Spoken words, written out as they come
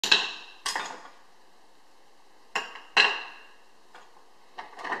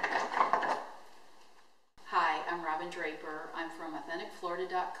Robin Draper. I'm from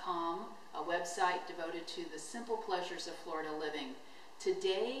Florida.mov, a website devoted to the simple pleasures of Florida living.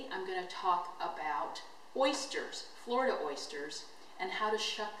 Today I'm going to talk about oysters, Florida oysters, and how to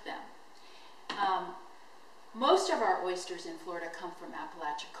shuck them. Most of our oysters in Florida come from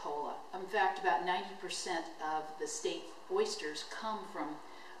Apalachicola. In fact, about 90% of the state's oysters come from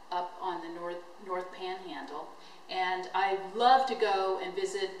up on the North Panhandle. And I love to go and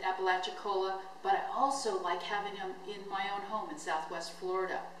visit Apalachicola, but I also like having them in my own home in Southwest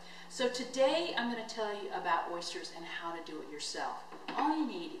Florida. So today I'm going to tell you about oysters and how to do it yourself. All you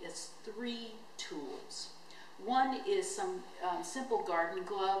need is 3 tools. One is some simple garden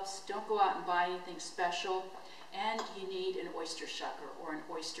gloves. Don't go out and buy anything special. And you need an oyster shucker or an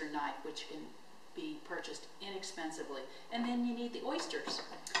oyster knife, which can be purchased inexpensively. And then you need the oysters.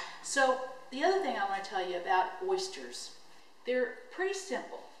 So the other thing I want to tell you about oysters, they're pretty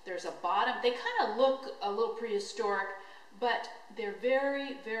simple. There's a bottom. They kind of look a little prehistoric, but they're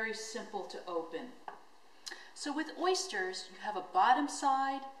very, very simple to open. So with oysters, you have a bottom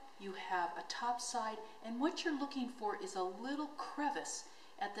side, you have a top side, and what you're looking for is a little crevice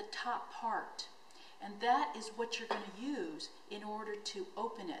at the top part. And that is what you're going to use in order to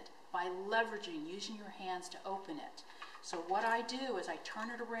open it by leveraging, using your hands to open it. So what I do is I turn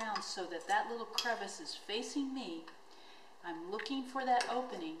it around so that that little crevice is facing me. I'm looking for that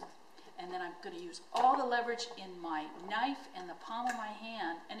opening, and then I'm going to use all the leverage in my knife and the palm of my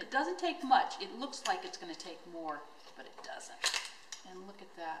hand. And it doesn't take much. It looks like it's going to take more, but it doesn't. And look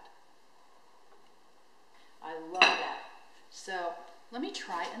at that. I love that. So let me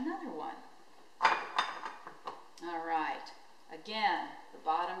try another one. All right. Again, the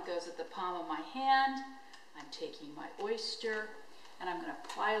bottom goes at the palm of my hand. I'm taking my oyster and I'm going to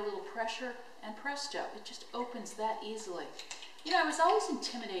apply a little pressure, and presto, it just opens that easily. You know, I was always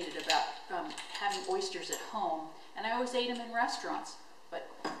intimidated about having oysters at home, and I always ate them in restaurants, but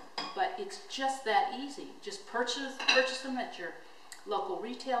it's just that easy. Just purchase them at your local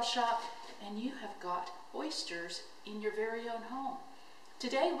retail shop, and you have got oysters in your very own home.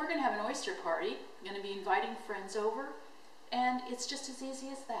 Today we're going to have an oyster party. I'm going to be inviting friends over, and it's just as easy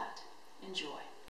as that. Enjoy.